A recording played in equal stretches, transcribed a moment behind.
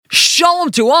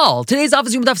Shalom to all! Today's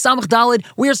Office Yom Daf Samach Dalid,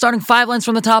 we are starting 5 lines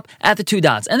from the top at the 2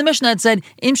 dots. And the Mishnah had said,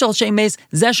 Im shal shem meis,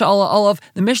 zeh sha'ala olav.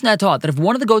 The Mishnah had taught that if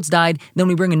one of the goats died, then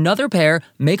we bring another pair,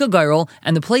 make a gyral,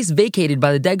 and the place vacated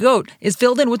by the dead goat is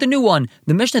filled in with a new one.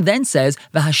 The Mishnah then says,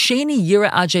 V'hasheni yira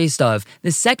ad she'estav.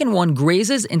 The second one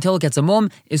grazes until it gets a mum,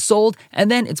 is sold, and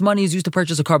then its money is used to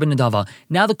purchase a carbon nadava.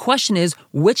 Now the question is,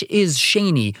 which is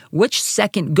sheni? Which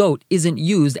second goat isn't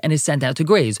used and is sent out to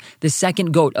graze? The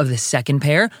second goat of the second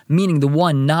pair, meaning the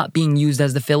one not being used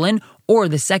as the fill-in, or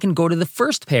the second goat of the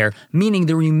first pair, meaning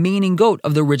the remaining goat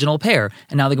of the original pair.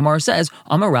 And now the Gemara says,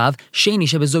 Amarav, Sheni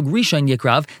Shebezug Rishon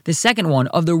Yikrav, the second one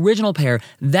of the original pair,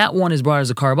 that one is brought as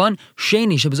a carbon.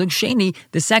 Sheni Shebezug Sheni,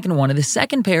 the second one of the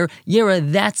second pair, Yira,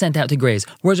 that's sent out to graze.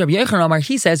 Whereas Rabbi Yochanan Amar,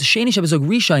 he says, Sheni Shebezug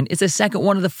Rishon, it's the second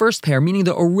one of the first pair, meaning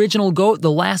the original goat,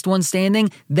 the last one standing,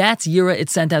 that's Yira,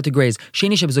 it's sent out to graze.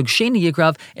 Sheni Shebezug Sheni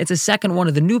Yikrav, it's the second one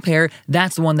of the new pair,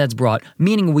 that's the one that's brought,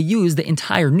 meaning we use the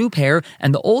entire new pair,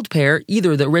 and the old pair,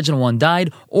 either the original one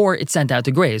died or it's sent out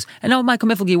to graze. And now my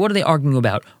Kamiflagi, what are they arguing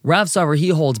about? Rav Savar, he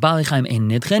holds Bali Chaim ein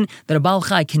nidchen, that a Baal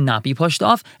Chai cannot be pushed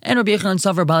off, and Rabbi Yochanan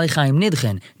Savar Bali Chaim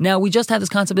nidchen. Now we just had this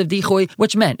concept of dichoy,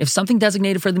 which meant if something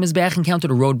designated for the Mizbeach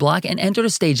encountered a roadblock and entered a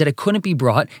stage that it couldn't be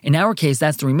brought, in our case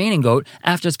that's the remaining goat,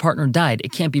 after its partner died,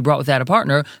 it can't be brought without a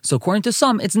partner, so according to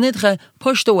some, it's nidche,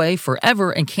 pushed away forever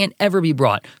and can't ever be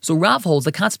brought. So Rav holds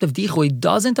the concept of dichoy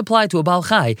doesn't apply to a Baal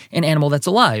Chai, an animal that's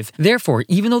alive. Therefore,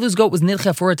 even though this goat was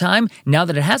nidche for a time, now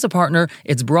that it has a partner,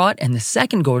 it's brought, and the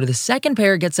second goat of the second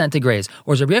pair gets sent to graze.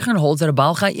 Whereas Rabbi Yochanan holds that a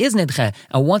Baal Chai is nidche,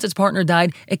 and once its partner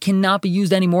died, it cannot be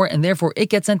used anymore, and therefore it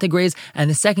gets sent to graze, and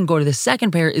the second goat of the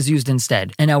second pair is used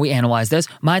instead. And now we analyze this.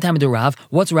 My time to Rav.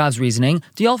 What's Rav's reasoning?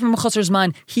 Dial from Mechusar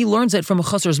Zman. He learns it from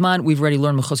Mechusar Zman. We've already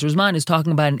learned Mechusar Zman is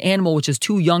talking about an animal which is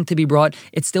too young to be brought.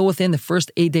 It's still within the first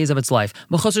 8 days of its life.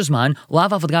 Mechusar Zman,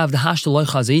 lav avadgav dahash loy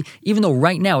chazi. Even though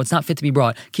right now it's not fit to be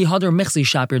brought. Ki hadar michzi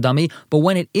shapir dami. But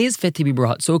when it is fit to be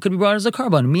brought, so it could be brought as a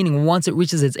carbon, meaning once it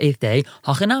reaches its 8th day,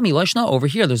 hachanami lashna, over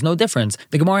here there's no difference.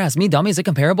 The Gemara asks me, dummy, is it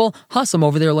comparable? Hasam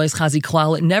over there lois chazi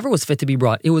klal, it never was fit to be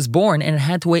brought. It was born and it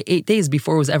had to wait 8 days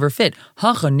before it was ever fit.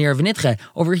 Hacha nir v'nitche,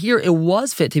 over here it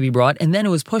was fit to be brought and then it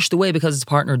was pushed away because its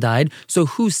partner died. So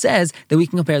who says that we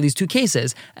can compare these two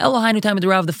cases? Elohainu time of the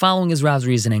Rav, the following is Rav's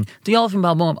reasoning. The Yalaf from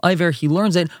Balmum Iver, he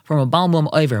learns it from a Balmum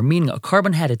Iver, meaning a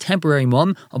carbon had a temporary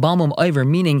mum, a Balmum Iver,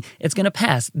 meaning it's going to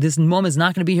pass. This mum is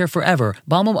not going to be here forever.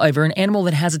 Balmum Iver, an animal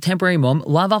that has a temporary mum,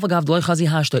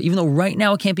 even though right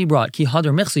now it can't be brought. Ki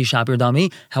hadar michsi shapir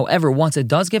dami. However, once it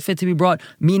does get fit to be brought,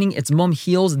 meaning its mum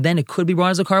heals, then it could be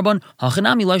brought as a carbon.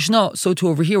 Hachanami lashno. So too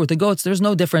over here with the goats, there's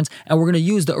no difference, and we're going to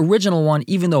use the original one,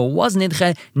 even though it was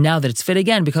nidche. Now that it's fit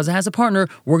again because it has a partner,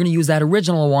 we're going to use that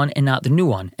original one and not the new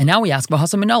one. And now we ask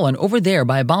Bahasam Minolan over there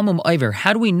by a Balmum Iver,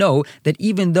 how do we know that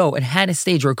even though it had a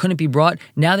stage where it couldn't be brought,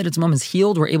 now that its mum is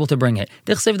healed, we're able to bring it?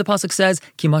 The pasuk says,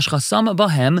 Ki mashchasam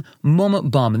bahem mum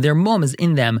bum. Their mum is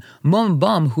in them. Mum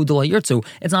bum hu dela yirtzu.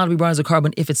 It's not to be brought as a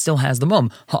carbon if it still has the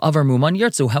mum. Ha'avar muman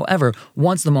yirtzu. However,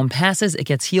 once the mum passes, it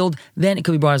gets healed, then it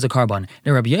could be brought as a carbon.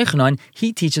 Now Rabbi Yochanan,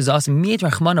 he teaches us miet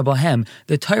rachmana bahem.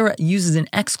 The Torah uses an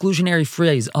exclusionary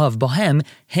phrase of bahem,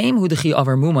 heim hu dechi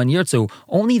avar muman yirtzu.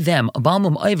 Only them, a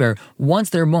balmum iver, once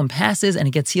their mum passes and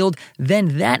it gets healed,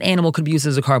 then that animal could be used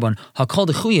as a carbon. Hakol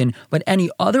dechuyin, but any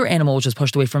other animal which is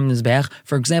pushed away from the mizbeach,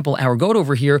 for example, our goat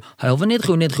over here,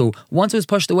 once it was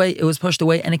pushed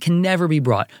away, and it can never be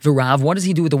brought. V'Rav, what does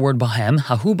he do with the word bahem?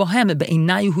 Hahu bahem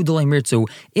be'einayu hu delay mirtzu.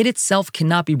 It itself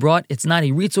cannot be brought. It's not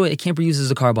a ritzu. It can't be used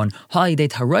as a carbon. Ha'idei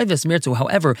tarayves mirtzu.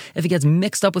 However, if it gets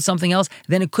mixed up with something else,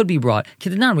 then it could be brought.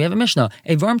 Kitanan, we have a Mishnah.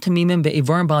 Evarim tamimim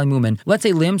be'evarim balimumin. Let's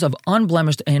say limbs of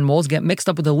unblemished animals get mixed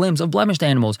up with the limbs of blemished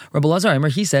animals. Rabbi Lazar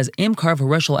Eimer, he says, Im karv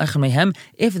hareshel echem mehem.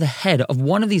 If the head of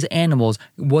one of these animals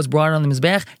was brought on the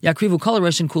mizbech, yakrivu kol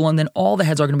hareshin kulan, then all the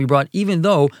heads are going to be brought, even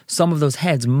though some of those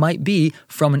heads might be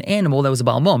from an animal that was a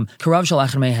balmum. Karav shel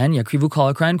echem mehen yakrivu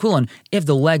kol hakrayin kulan. If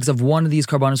the legs of one of these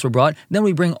carbonis were brought, then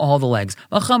we bring all the legs.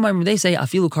 They say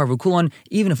afilu karvu kulan.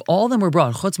 Even if all of them were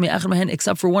brought, chutz me echem mehen,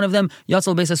 except for one of them,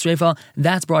 yatzal beis hasreifa,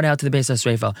 that's brought out to the beis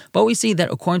hasreifa. But we see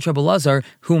that according to Rabbi Lazar,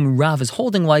 whom Rav is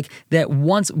holding like, that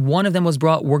once one of them was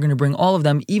brought, we're going to bring all of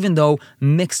them, even though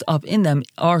mixed up in them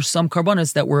are some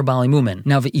carbonis that were bali mumin.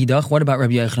 Now v'idach, what about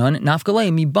Rabbi Yochanan? Nafka lay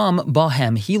mi bum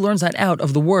bahem. He learns that out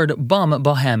of the word bum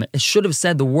bahem. It should have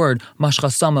said the word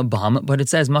mashchasam bum, but it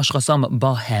says mashchasam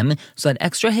bahem. So that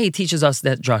extra hey teaches us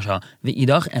that drasha. The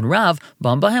idach and Rav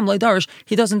bum bahem le darsh.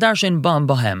 He doesn't darshan bum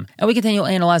bahem. And we continue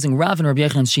analyzing Rav and Rabbi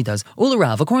Yochanan's shitas. Ula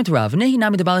Rav, according to Rav, nehi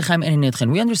nami de Baal Chaim and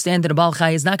nitchen. We understand that a Baal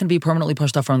Chai is not going to be permanently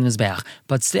pushed off from the mizbeach,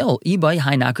 but still, ibai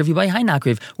high nakriv, ibai high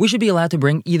nakriv. We should be allowed to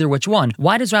bring either which one.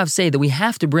 Why does Rav say that we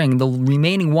have to bring the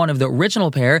remaining one of the original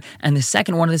pair and the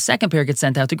second one of the second pair gets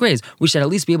sent out to graze? We should at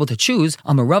least be able to choose.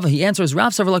 Amar Rava, he answers,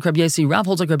 Rav savar like Rabbi Yossi. Rav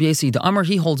holds like Rabbi Yossi. The Amar,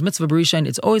 he holds mitzvah berishain.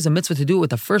 It's always a mitzvah to do it with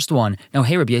the first one. Now,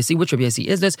 hey Rabbi Yossi, which Rabbi Yossi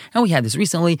is this? And we had this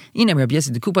recently. Inem Rabbi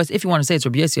Yossi the kupas. If you want to say it's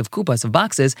Rabbi Yossi of kupas of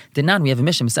boxes, then now we have a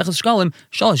mission. Mesechus shkalim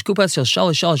shalish kupas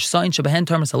shalish sain shabahen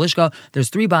tarmas halishka. There's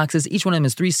 3 boxes. Each one of them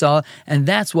is 3 saw, and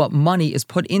that's what money is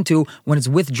put into when it's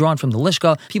withdrawn from the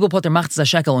lishka. People put their machzah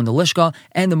shekel in the lishka,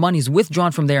 and the money is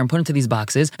withdrawn from there and put into these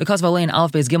boxes. Because of Alei and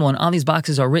Aleph Beis Gimel, and on these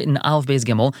boxes are written Aleph Beis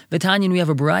Gimel. V'tanyin, we have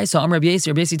a b'raisa. Rabbi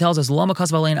Yossi tells us Lama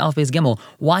Kasav Alei and Aleph Beis Gimel.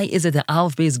 Why is it that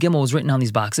Aleph Beis Gimel was written on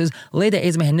these boxes? Leda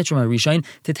Ezmeh Nitram Rishain,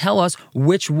 to tell us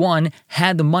which one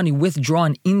had the money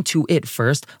withdrawn into it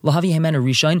first. Lahavi Hemena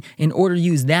Rishain, in order to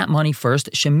use that money first.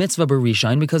 Shem mitzvah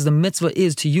b'rishain, because the mitzvah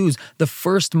is to use the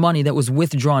first money that was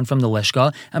withdrawn from the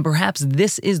lishka, and perhaps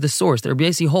this is the source that Rabbi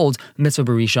Yossi holds mitzvah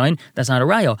b'rishain. That's not a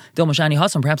rayo. Dil Mashani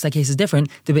Hasan, perhaps that case is different.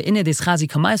 At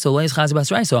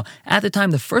the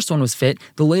time the first one was fit,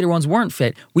 the later ones weren't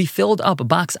fit. We filled up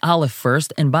box Aleph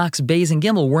first, and box Beis and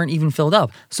Gimel weren't even filled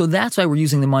up. So that's why we're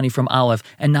using the money from Aleph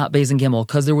and not Beis and Gimel,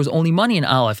 because there was only money in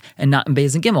Aleph and not in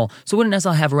Beis and Gimel. So wouldn't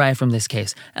necessarily have a raya from this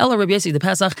case. Ella Rabbi Yossi the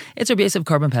Pesach, it's Rabbi Yossi of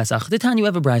Karban Pesach. The time you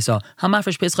have a brisa,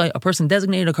 Hamafresh Pesach, a person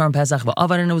designated a Karban Pesach,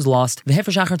 va'avad, and it was lost.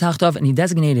 V'hefer Shachar Tachtov, and he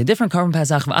designated a different Karban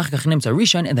Pesach, v'achkach nimtza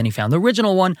Rishon, and then he found the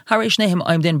original one. Haresh Nehem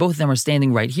Aimden, both of them are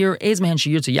standing right here. Ezmehen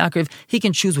Shiyur to Yaakov, he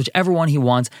can choose whichever one he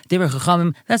wants. Dever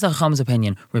Chachamim, that's the Chachamim's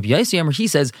opinion. Rabbi Yossi Amar, he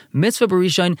says, mitzvah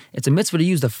b'rishon, it's a mitzvah to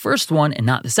use the first one and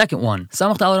not the second one.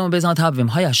 Samach Ta'aladam Beis on top of him,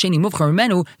 Haya Sheni Muvchar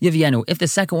Menu Yivienu. If the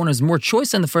second one is more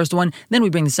choice than the first one, then we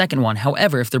bring the second one.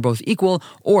 However, if they're both equal,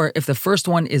 or if the first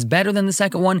one is better than the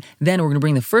second one, then we're going to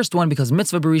bring the first one because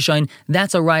mitzvah b'rishon.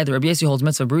 That's a raya that Rabbi Yossi holds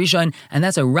mitzvah b'rishon, and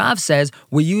that's a Rav says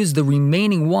we use the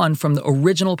remaining one from the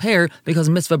original pair because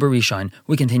mitzvah b'rishon.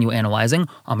 We continue analyzing.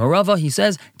 Amar Rava, he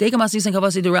says, Deika Masisen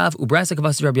Kavasi de Rav, Ubrasa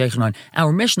Kavasi Rabbi Yochanan.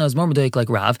 Our Mishnah is more medoik like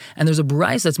Rav, and there's a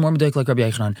Bryce that's more medoik like Rabbi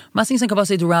Yochanan. Masisen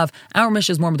Kavasi de Rav, our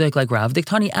Mishnah is more medoik like Rav.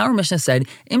 Diktani, our Mishnah said,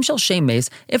 Im shel Shem Meis,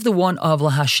 if the one of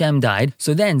LaHashem died,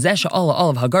 so then Zesha Allah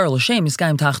of Hagar L'Shem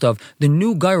Iskayim Tachtov, the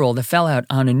new girl that fell out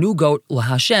on a new goat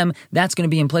LaHashem, that's going to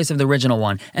be in place of the original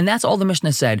one. And that's all the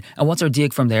Mishnah said. And what's our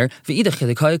diak from there?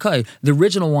 The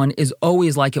original one is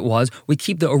always like it was. We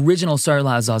keep the original Sar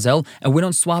LaAzazel, and we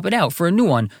don't swap it out for a new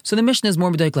one. So the Mishnah is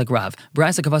more medoik like Rav.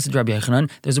 Brisa Kavasid Rabbi Yochanan.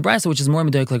 There's a Brisa which is more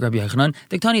medoik like Rabbi Yochanan.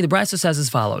 Diktani, the Brisa says as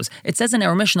follows. It says in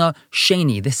our Mishnah,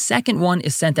 Sheni, the second one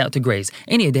is sent out to graze.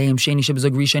 Any adayim Sheni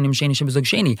Shibazug Rishanim Sheni Shibazug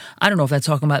Sheni. I don't know if that's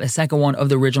talking about the second one of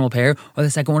the original pair or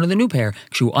the second one of the new pair.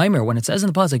 Kshu Aimer, when it says in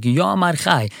the pasuk, Yoma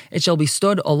Chai, it shall be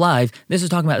stood alive. This is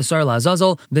talking about the Sar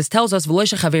LaAzazel. This tells us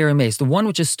V'leisha Chaver Meis. The one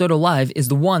which is stood alive is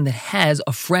the one that has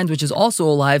a friend which is also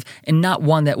alive and not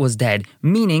one that was dead.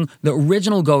 Meaning the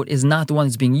original goat is not the one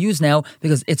that's being used now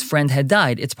because its friend had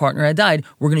died, its partner had died.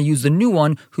 We're going to use the new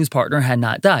one whose partner had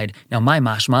not died. Now my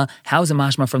mashma, how is a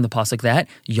mashma from the pasuk that?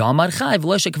 Yamad Chai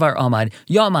V'leisha Kvar Amad.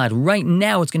 Yamad, right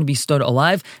now it's going to be stood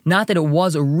alive. Not that it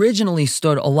was originally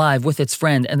stood alive with its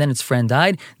friend and then its friend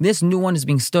died. This new one is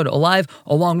being stood alive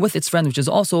along with its friend which is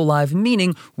also alive,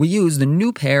 meaning we use the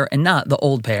new pair and not the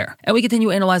old pair. And we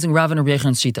continue analyzing Rav and Rabbi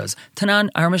Yochanan's shitas. Tanan,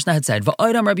 our Mishnah had said,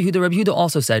 Va'odam Rabbi Huda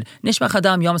also said, Nishmach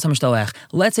Adam Yom HaMishtalech.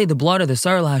 Let's say the blood of the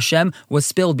Sar LaHashem was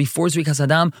spilled before Zrikas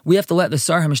Adam. We have to let the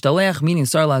Sar HaMishtalech, meaning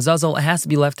Sar LaAzazel, it has to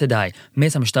be left to die.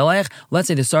 Mes HaMishtalech, let's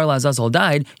say the Sar LaAzazel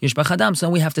died, Yishmach Adam, so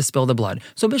we have to spill the blood.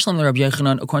 So Bishlam the Rabbi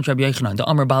Yochanan, according to Rabbi Yochanan, the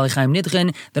Amar Baal Chaim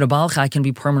Nidchin, that a Baal Chai can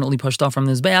be permanently pushed off from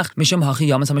the Zbeach, Mishum Hachi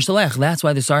Yom HaMishtalech. That's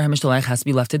why the Sar HaMishtalech has to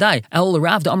be left to die. El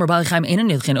Rav, the Amar Baal Chaim Ein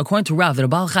Nidchin, according to Rav, that a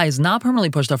Baal Chai is not permanently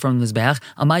pushed off from the Zbeach,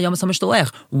 Amay Yom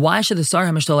HaMishtalech. Why should the Sar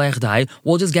HaMishtalech die?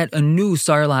 We'll just get a new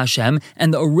Sar LaHashem,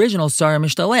 and the original Sar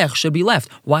HaMishtalech should be left.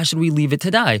 Why should we leave it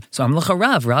to die? So Amlecha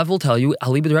Rav. Rav will tell you,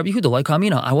 Ali b'd Rabbi Yehuda, like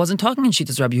Amina. I wasn't talking in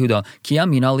Shitas Rabbi Yehuda. Ki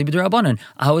Amina Ali b'd Rabbanan.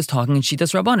 I was talking in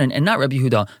Shitas Rabbanan and not Rabbi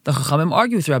Yehuda. The Chachamim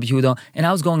argue with Rabbi Yehuda, and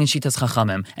I was going in Shitas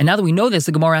Chachamim. And now that we know this,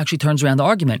 the Gemara actually turns around the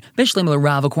argument. Bishleim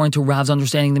Rav, according to Rav's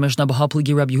understanding the Mishnah,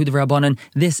 B'ha Rabbi Yehuda Rabbanan.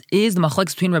 This is the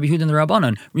machlekes between Rabbi Yehuda and the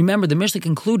Rabbanan. Remember, the Mishnah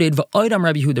concluded V'oidam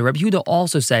Rabbi Yehuda. Rabbi Yehuda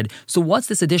also said. So what's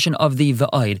this addition of the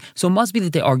V'oid? So it must be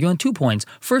that they argue on 2 points.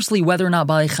 Firstly, whether or not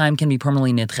Balei Chaim can be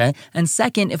permanently nidche, and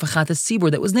second, if a chatas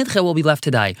sibur that was nidche will be left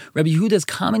to die. Rabbi Yehuda is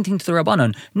commenting to the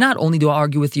Rabbanon. Not only do I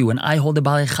argue with you and I hold the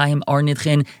Balei Chaim are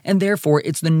nidchin, and therefore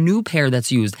it's the new pair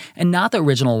that's used and not the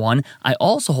original one, I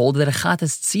also hold that a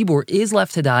chatas tzibur is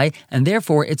left to die, and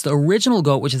therefore it's the original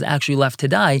goat which is actually left to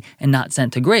die and not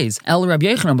sent to graze. El Rabbi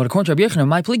Yochanan, but according to Rabbi Yochanan,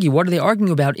 my pligi, what are they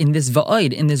arguing about in this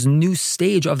va'id, in this new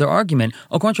stage of their argument?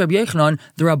 According to Rabbi Yochanan,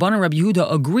 the Rabban and Rabbi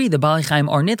Yehuda agree the Balei Chaim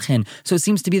are nidchin, so it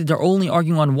seems to be that they're only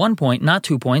arguing on one point, not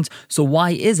 2 points. So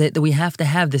why is it that we have to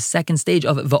have the second stage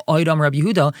of va'id am Rabbi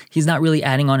Yehuda? He's not really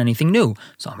adding on anything new.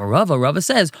 So Rava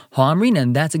says, ha'amrina,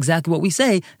 and that's exactly what we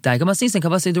say. The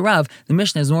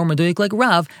Mishnah is more meduik like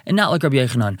Rav and not like Rabbi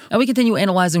Yochanan. And we continue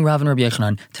analyzing Rav and Rabbi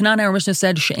Yochanan. Tanan, our Mishnah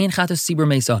said, she'ein chatas tzibur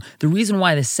mesa. The reason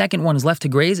why the second one is left to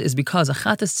graze is because a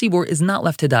chatas tzibur is not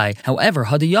left to die. However,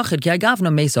 hada yachid ki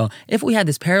agavna mesa. If we had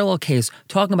this parallel case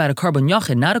talking about a carbon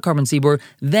yachid, not a carbon tzibur,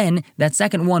 then that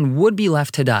second one would be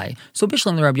left to die. So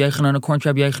Bishlam the Rabbi Yochanan, according to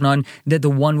Rabbi Yochanan, that the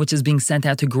one which is being sent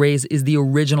out to graze is the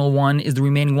original one, is the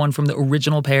remaining one from the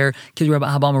original pair,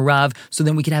 Rabbi Abba Rav. So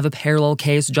then we could have a parallel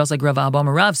case, just like Rav Abba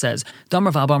Rav says. Dam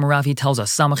Rav Abba Rav, he tells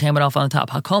us, Samach Hamad Alf on the top,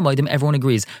 Hakol Moedim, everyone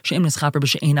agrees, She'im Nischaper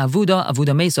B'She'ein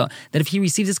Avuda Mesa, that if he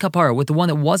receives his kapara with the one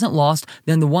that wasn't lost,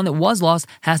 then the one that was lost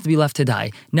has to be left to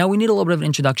die. Now we need a little bit of an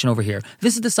introduction over here.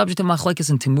 This is the subject of Machlekes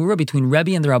and Timura between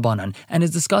Rebbe and the Rabbanan, and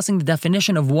is discussing the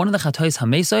definition of one of the Chatois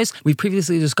HaMesos. We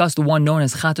previously discussed the one known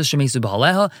as Chatos Shemesu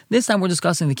Ba'aleha. This time we're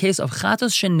discussing the case of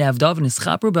Chatos Shenevdav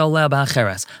Nischapru Ba'aleha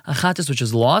Ba'acheres, a Chatos which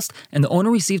is lost, and the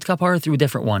owner received kapara through a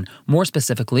different one. More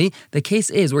specifically, the case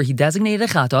is where he designated a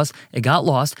chatos, it got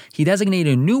lost, he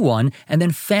designated a new one, and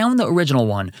then found the original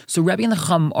one. So Rebbe and the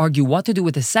Chacham argue what to do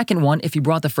with the second one if he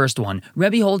brought the first one.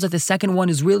 Rebbe holds that the second one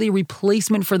is really a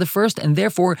replacement for the first, and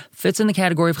therefore fits in the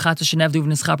category of chatos shenevdu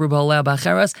v'nischapru b'aleh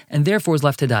b'acheres, and therefore is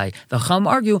left to die. The Chacham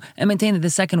argue and maintain that the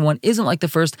second one isn't like the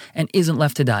first and isn't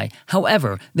left to die.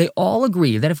 However, they all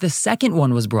agree that if the second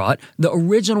one was brought, the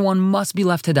original one must be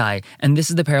left to die, and this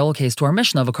is the parallel case to our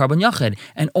Mishnah of a carbon yachid,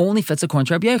 and only fits according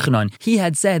to Rabbi Yochanan. He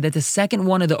had said that the second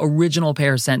one of the original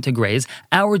pair sent to graze,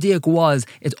 our diak was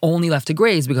it's only left to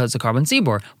graze because it's a carbon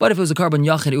tzibur, but if it was a carbon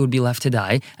yachid, it would be left to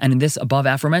die, and in this above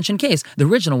aforementioned case, the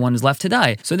original one is left to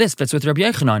die. So this fits with Rabbi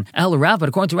Yochanan. El Rav, but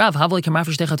according to Rav,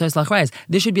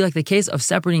 this should be like the case of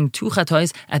separating two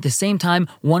chatois at the same time.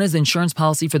 One is the insurance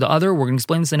policy for the other. We're going to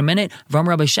explain this in a minute. Vam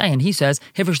Rabbi Shayan, he says,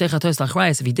 if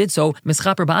he did so,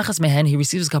 he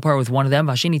receives kapara with one of them,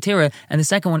 and the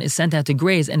second one is sent out to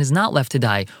graze and is not left to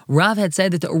die. Rav had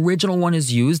said that the original one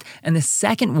is used and the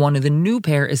second one of the new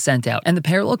pair is sent out. And the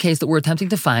parallel case that we're attempting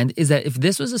to find is that if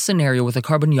this was a scenario with a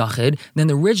carbon yachid, then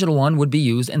the original one would be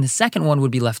used and the second one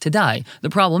would be left to die. The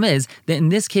problem is that in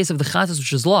this case of the chatas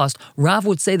which is lost, Rav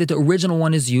would say that the original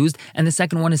one is used and the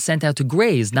second one is sent out to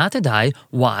graze, not to die.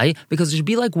 Why? Because it should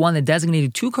be like one that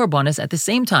designated two carbonis at the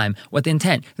same time, with the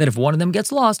intent that if one of them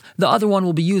gets lost, the other one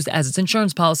will be used as its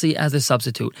insurance policy as a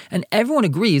substitute. And everyone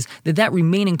agrees that that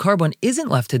remaining carbon isn't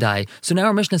left to die. So now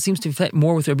our Mishnah seems to fit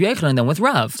more with Rabbi Yochanan than with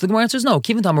Rav. So the Gemara answers no.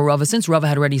 Kivin Tamar Rava, since Rava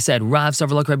had already said Rav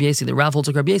Savar Rabbi Yesi, that Rav holds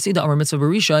like Rabbi Yesi, the Amar Mitzvah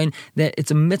Barishain, that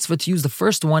it's a mitzvah to use the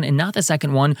first one and not the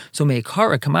second one. So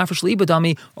Meikara Kamafresh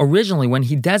Libadami, originally when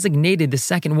he designated the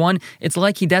second one, it's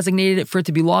like he designated it for it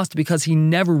to be lost because he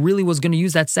never really was going to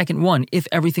use that second one. If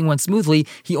everything went smoothly,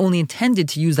 he only intended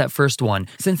to use that first one.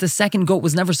 Since the second goat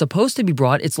was never supposed to be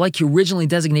brought, it's like he originally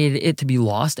designated it to be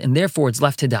lost and therefore it's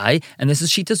left to die. And this is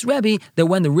Shitas Rebbe, that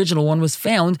when the original one was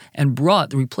found and brought,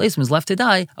 the replacement is left to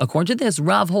die. According to this,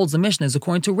 Rav holds the Mishnah is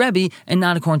according to Rebbe and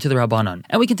not according to the Rabbanan.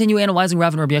 And we continue analyzing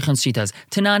Rav and Rabbi Yechan's Shitas.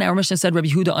 Tanan, our Mishnah said Rabbi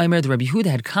Yehuda Aimer, the Rabbi Yehuda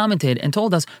had commented and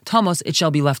told us, Tamos, it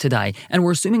shall be left to die. And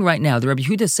we're assuming right now the Rabbi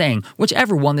Yehuda is saying,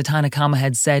 whichever one the Tanna Kama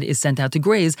had said is sent out to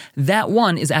graze, that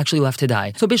one is actually left to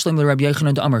die. So Bishlam the Rabbi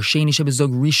Yochanan to Amar Sheni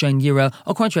Shebezog Rishon Yira.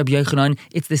 According to Rabbi Yochanan,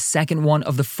 it's the second one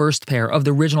of the first pair, of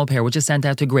the original pair, which is sent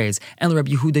out to graze. And the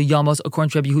Rabbi Yehuda Yomos,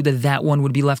 according to Rabbi Yehuda, that one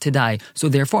would be left to die. So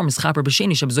therefore, Mischaper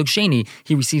B'Sheni Shebezog Sheni,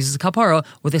 he receives his kapara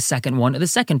with the second one of the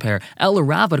second pair. El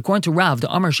Rav, but according to Rav,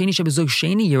 the Amar Sheni Shebezog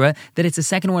Sheni Yira, that it's the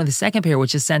second one of the second pair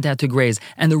which is sent out to graze,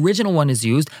 and the original one is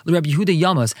used. The Rabbi Yehuda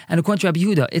Yomos, and according to Rabbi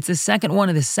Yehuda, it's the second one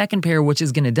of the second pair which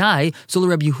is going to die. So the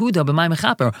Rabbi Yehuda b'may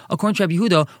mechaper, according to Rabbi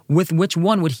Yehuda, with which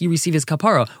one would he receive his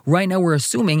kapara? Right now we're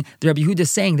assuming that Rabbi Yehuda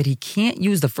is saying that he can't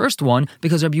use the first one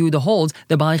because Rabbi Yehuda holds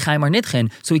the Balei Chaim are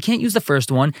nidchin, so he can't use the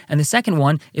first one, and the second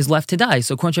one is left to die.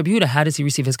 So according to Rabbi Yehuda, how does he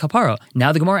receive his kapara?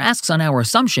 Now the Gemara asks on our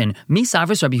assumption, Mi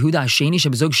Savris Rabbi Yehuda Asheni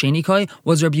Shebezog Sheni Koi,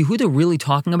 was Rabbi Yehuda really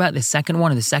talking about the second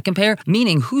one of the second pair?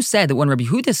 Meaning, who said that when Rabbi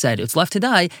Yehuda said it's left to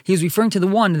die, he was referring to the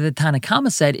one that the Tanna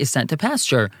Kama said is sent to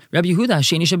pasture. Rabbi Yehuda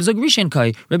Asheni Shebezog Rishon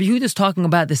Koi, Rabbi Yehuda is talking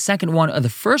about the second one of the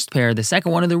first pair, the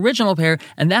second one of the original pair,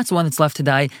 and that's the one that's left to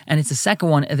die, and it's the second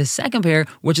one of the second pair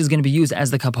which is going to be used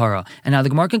as the kapara. And now the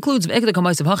Gemara concludes,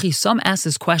 some ask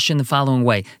this question the following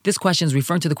way. This question is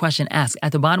referring to the question asked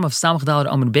at the bottom of Samach Daled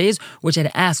Amud Beis, which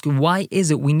had asked, why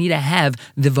is it we need to have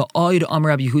the Va'oid Amar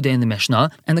Rabbi Yehuda in the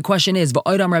Mishnah? And the question is,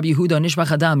 Va'oid Amar Rabbi Yehuda,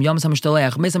 Nishbach Adam, Yom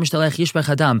Samishtalech, Mes Samishtalech, Yishbach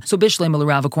Adam. So Bishlem al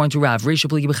Rav, according to Rav, Reisha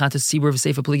Pligi B'chatas Sibur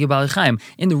V'Seifa Pligi B'Alichaim.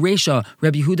 In the Reisha,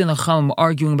 Rabbi Yehuda and the Chacham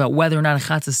arguing about whether or not a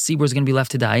Chatas Sibur is going to be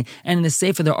left to die. And in the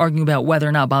Seifa, they're arguing about whether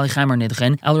or not B'Alichaim are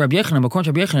Nidchen. Al Rabbi Yechanan,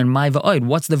 according to Rabbi Yechanan, my Va'oid,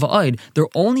 what's the Va'oid? They're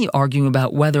only arguing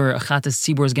about whether a Chatas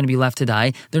Sibur is going to be left to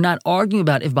die. They're not arguing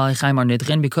about if B'Alichaim are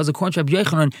Nidchen, because according to Rabbi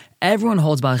Yechanan, everyone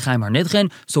holds B'Alichaim are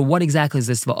Nidchen. So what exactly is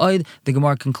this Va'oid? The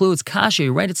Gemara concludes,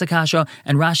 Kasha, right? It's a Kasha.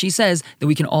 And Rashi says that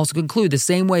we can also conclude the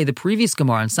same way the previous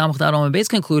Gemara and Samach Daled Amud Beis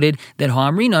concluded that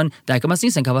Ha'amrinan, Daikamas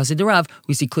Nisan, Kavasid Rav.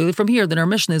 We see clearly from here that our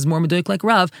Mishnah is more medoik like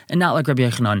Rav and not like Rabbi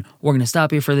Yechanan. We're going to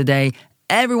stop here for the day.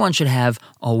 Everyone should have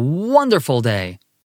a wonderful day.